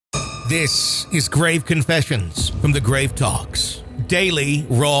This is Grave Confessions from the Grave Talks. Daily,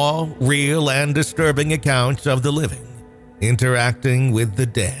 raw, real, and disturbing accounts of the living interacting with the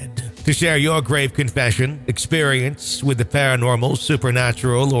dead. To share your grave confession, experience with the paranormal,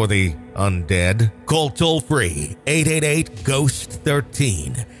 supernatural, or the undead, call toll-free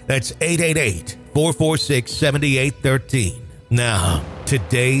 888-GHOST-13. That's 888-446-7813. Now,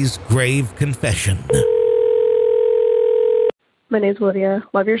 today's grave confession. My name's Lydia.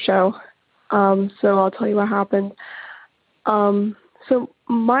 Love your show. So I'll tell you what happened. So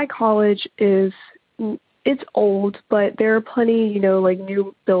my college it's old, but there are plenty, like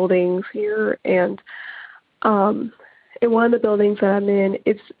new buildings here. And in one of the buildings that I'm in,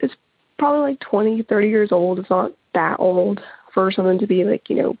 it's probably like 20, 30 years old. It's not that old for something to be like,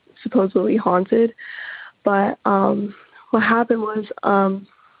 supposedly haunted. But what happened was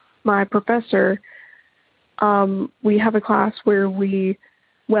my professor, we have a class where we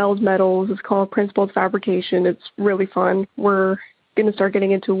weld metals. It's called Principled Fabrication. It's really fun. We're going to start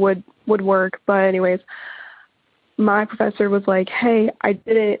getting into woodwork. But anyways, my professor was like, hey, I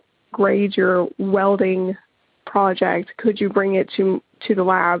didn't grade your welding project. Could you bring it to the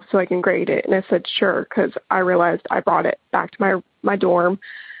lab so I can grade it? And I said, sure, because I realized I brought it back to my dorm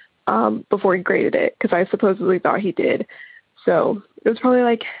before he graded it, because I supposedly thought he did. So it was probably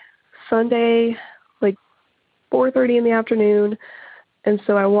like Sunday, like 4:30 in the afternoon. And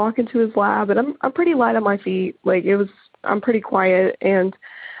so I walk into his lab, and I'm pretty light on my feet. I'm pretty quiet, and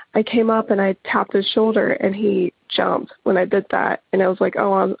I came up and I tapped his shoulder, and he jumped when I did that. And I was like,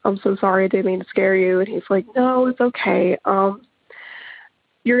 oh, I'm so sorry. I didn't mean to scare you. And he's like, no, it's okay.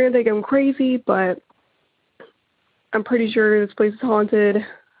 You're going to think I'm crazy, but I'm pretty sure this place is haunted.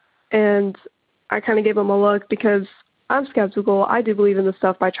 And I kind of gave him a look because I'm skeptical. I do believe in this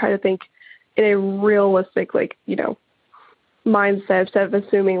stuff, but I try to think in a realistic, mindset instead of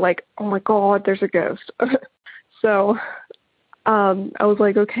assuming like, oh my God, there's a ghost. So I was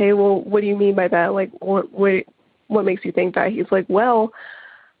like, okay, well, what do you mean by that? Like, what makes you think that? He's like, well,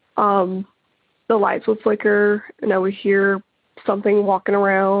 the lights would flicker, and I would hear something walking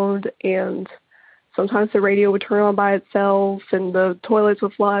around, and sometimes the radio would turn on by itself, and the toilets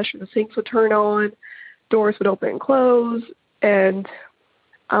would flush, and the sinks would turn on, doors would open and close. And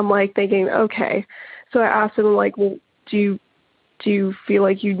I'm like thinking, okay. So I asked him, like, well, do you feel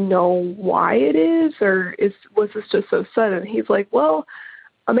like you know why it is, or was this just so sudden? He's like, well,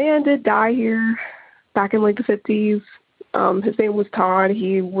 a man did die here back in like the 50s. His name was Todd.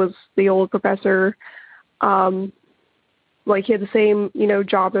 He was the old professor. He had the same,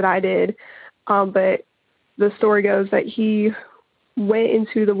 job that I did. But the story goes that he went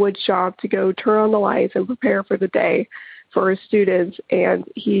into the wood shop to go turn on the lights and prepare for the day for his students. And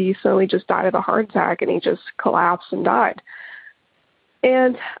he suddenly just died of a heart attack, and he just collapsed and died.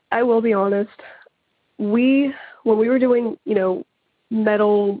 And I will be honest, when we were doing,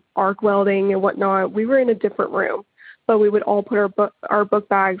 metal arc welding and whatnot, we were in a different room, but we would all put our book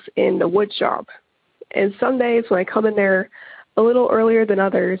bags in the wood shop. And some days when I come in there a little earlier than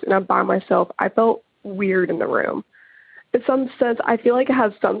others and I'm by myself, I felt weird in the room. In some sense, I feel like it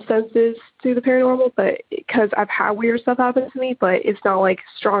has some senses to the paranormal, but because I've had weird stuff happen to me, but it's not like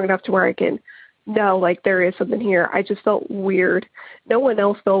strong enough to where I can know, like, there is something here. I just felt weird. No one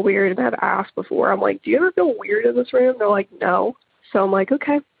else felt weird, and I've asked before. I'm like, do you ever feel weird in this room? They're like, no. So I'm like,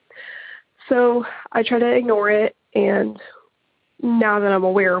 okay. So I try to ignore it, and now that I'm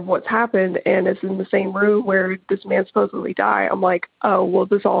aware of what's happened, and it's in the same room where this man supposedly died, I'm like, oh, well,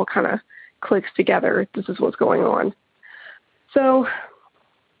 this all kind of clicks together. This is what's going on. So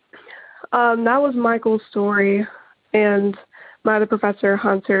that was Michael's story, and my other professor,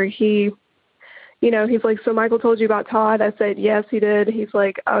 Hunter, he's like, so Michael told you about Todd? I said, yes, he did. He's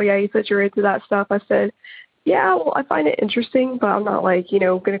like, oh, yeah, he said you're into that stuff. I said, yeah, well, I find it interesting, but I'm not, going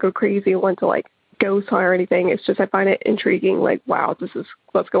to go crazy and want to, ghost hunt or anything. It's just I find it intriguing, wow, this is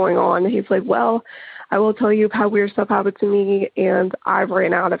what's going on. And he's like, well, I will tell you how weird stuff happened to me, and I've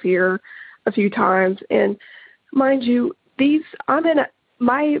ran out of here a few times. And mind you,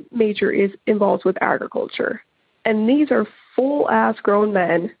 my major is involved with agriculture, and these are full-ass grown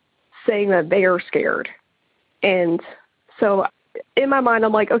men saying that they are scared. And so in my mind,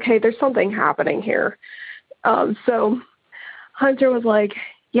 I'm like, okay, there's something happening here. So Hunter was like,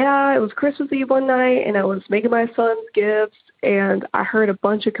 yeah, it was Christmas Eve one night, and I was making my son's gifts, and I heard a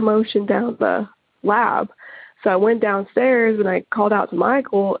bunch of commotion down the lab. So I went downstairs, and I called out to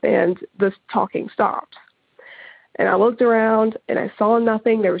Michael, and this talking stopped. And I looked around, and I saw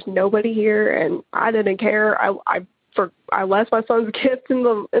nothing. There was nobody here, and I didn't care. I left my son's gift in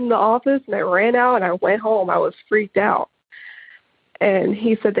the office, and I ran out, and I went home. I was freaked out. And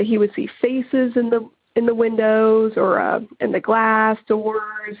he said that he would see faces in the windows or in the glass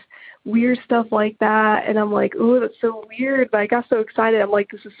doors, weird stuff like that. And I'm like, ooh, that's so weird. But I got so excited. I'm like,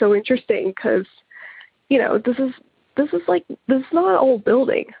 this is so interesting because, you know, this is not an old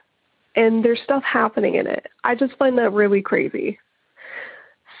building, and there's stuff happening in it. I just find that really crazy.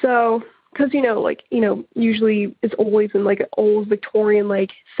 So, because, usually it's always in like an old Victorian,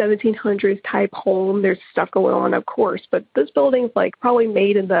 like 1700s type home. There's stuff going on, of course, but this building's like probably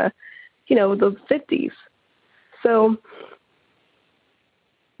made in the 50s. So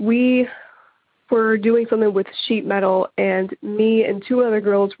we were doing something with sheet metal, and me and two other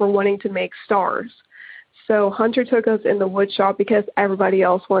girls were wanting to make stars. So Hunter took us in the wood shop because everybody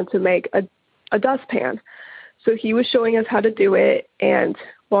else wanted to make a dustpan. So he was showing us how to do it, and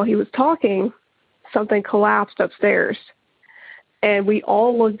while he was talking, something collapsed upstairs. And we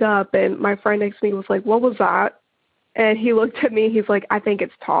all looked up, and my friend next to me was like, what was that? And he looked at me, he's like, I think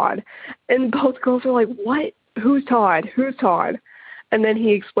it's Todd. And both girls were like, what? Who's Todd? Who's Todd? And then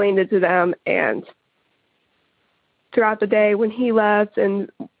he explained it to them, and throughout the day when he left, and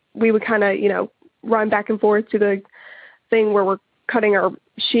we would kind of, run back and forth to the thing where we're cutting our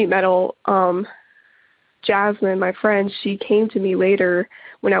sheet metal, Jasmine, my friend, she came to me later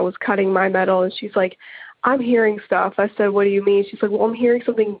when I was cutting my metal, and she's like, I'm hearing stuff. I said, what do you mean? She's like, well, I'm hearing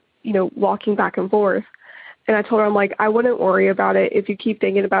something, walking back and forth. And I told her, I'm like, I wouldn't worry about it. If you keep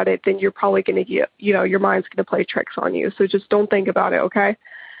thinking about it, then you're probably going to get, your mind's going to play tricks on you. So just don't think about it, okay?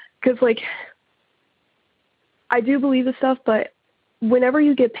 Because, I do believe this stuff, but whenever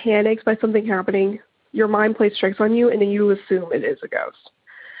you get panicked by something happening, your mind plays tricks on you, and then you assume it is a ghost.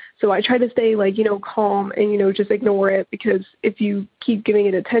 So I try to stay calm and, just ignore it, because if you keep giving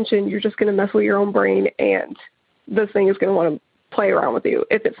it attention, you're just going to mess with your own brain, and this thing is going to want to play around with you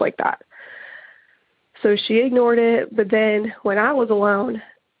if it's like that. So she ignored it. But then when I was alone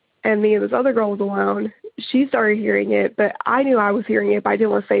and me and this other girl was alone, she started hearing it, but I knew I was hearing it, but I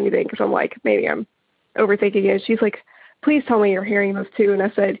didn't want to say anything because I'm like, maybe I'm overthinking it. She's like, please tell me you're hearing this too. And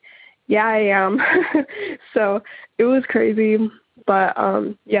I said, yeah, I am. So it was crazy. But,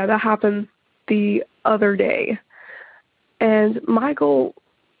 yeah, that happened the other day. And Michael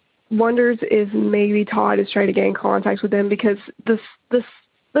wonders if maybe Todd is trying to get in contact with him, because this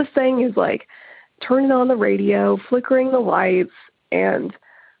thing is like turning on the radio, flickering the lights. And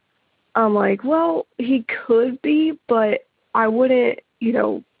I'm like, well, he could be, but I wouldn't,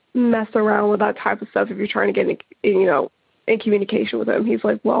 mess around with that type of stuff if you're trying to get in communication with him. He's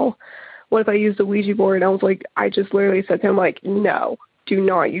like, well, what if I use the Ouija board? And I was like, I just literally said to him, like, no, do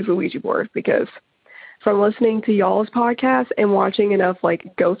not use a Ouija board, because from listening to y'all's podcast and watching enough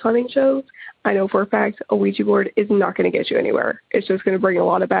ghost hunting shows, I know for a fact a Ouija board is not going to get you anywhere. It's just going to bring a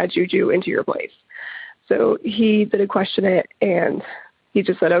lot of bad juju into your place. So he didn't question it, and he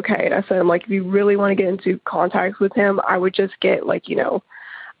just said, okay. And I said, if you really want to get into contact with him, I would just get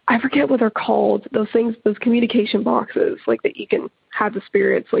I forget what they're called, those things, those communication boxes, that you can have the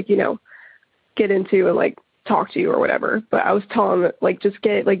spirits, get into and talk to you or whatever. But I was telling them, just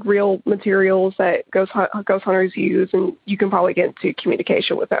get real materials that ghost hunters use, and you can probably get into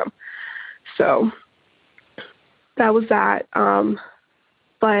communication with them. So that was that.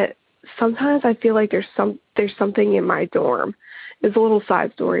 But sometimes I feel like there's something in my dorm. It's a little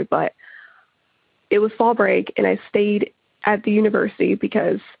side story, but it was fall break, and I stayed at the university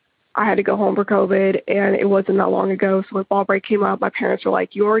because I had to go home for COVID, and it wasn't that long ago. So when fall break came up, my parents were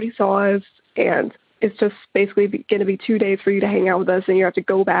like, you already saw us, and it's just basically going to be 2 days for you to hang out with us, and you have to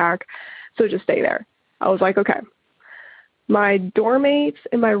go back. So just stay there. I was like, okay. My dorm mates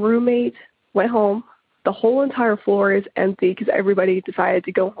and my roommate went home. The whole entire floor is empty because everybody decided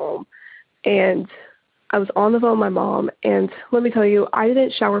to go home. And I was on the phone with my mom, and let me tell you, I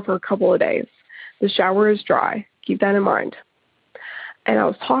didn't shower for a couple of days. The shower is dry. Keep that in mind. And I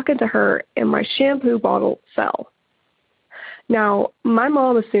was talking to her, and my shampoo bottle fell. Now, my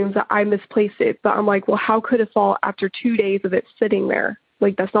mom assumes that I misplaced it, but I'm like, well, how could it fall after 2 days of it sitting there?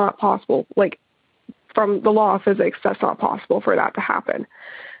 That's not possible. From the law of physics, that's not possible for that to happen.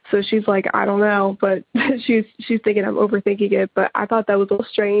 So she's like, I don't know, but she's thinking I'm overthinking it. But I thought that was a little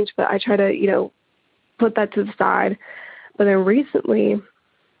strange, but I try to, put that to the side. But then recently,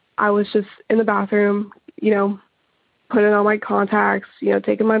 I was just in the bathroom, putting on my contacts,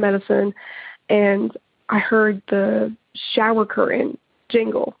 taking my medicine, and I heard the shower curtain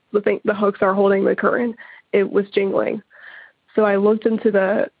jingle. The hooks are holding the curtain. It was jingling. So I looked into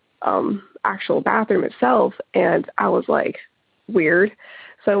the actual bathroom itself, and I was like, weird.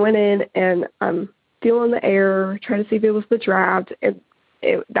 So I went in, and I'm feeling the air, trying to see if it was the draft, and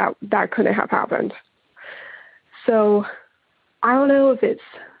that couldn't have happened. So I don't know if it's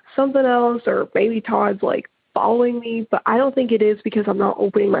something else or maybe Todd's like following me, but I don't think it is because I'm not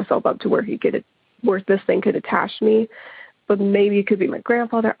opening myself up to where this thing could attach me. But maybe it could be my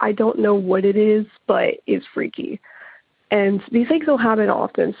grandfather. I don't know what it is, but it's freaky. And these things don't happen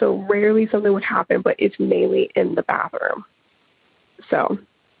often, so rarely something would happen, but it's mainly in the bathroom. So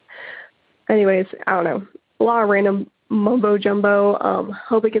anyways, I don't know. A lot of random mumbo jumbo.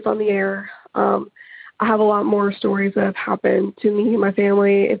 Hope it gets on the air. I have a lot more stories that have happened to me and my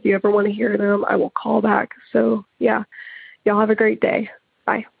family. If you ever want to hear them, I will call back. So yeah, y'all have a great day.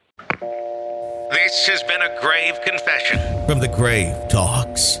 Bye. This has been a grave confession from the Grave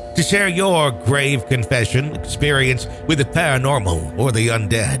Talks. To share your grave confession experience with the paranormal or the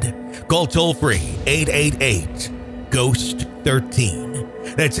undead, call toll-free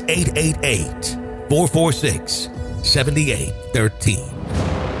 888-GHOST-13. That's 888-446-7813.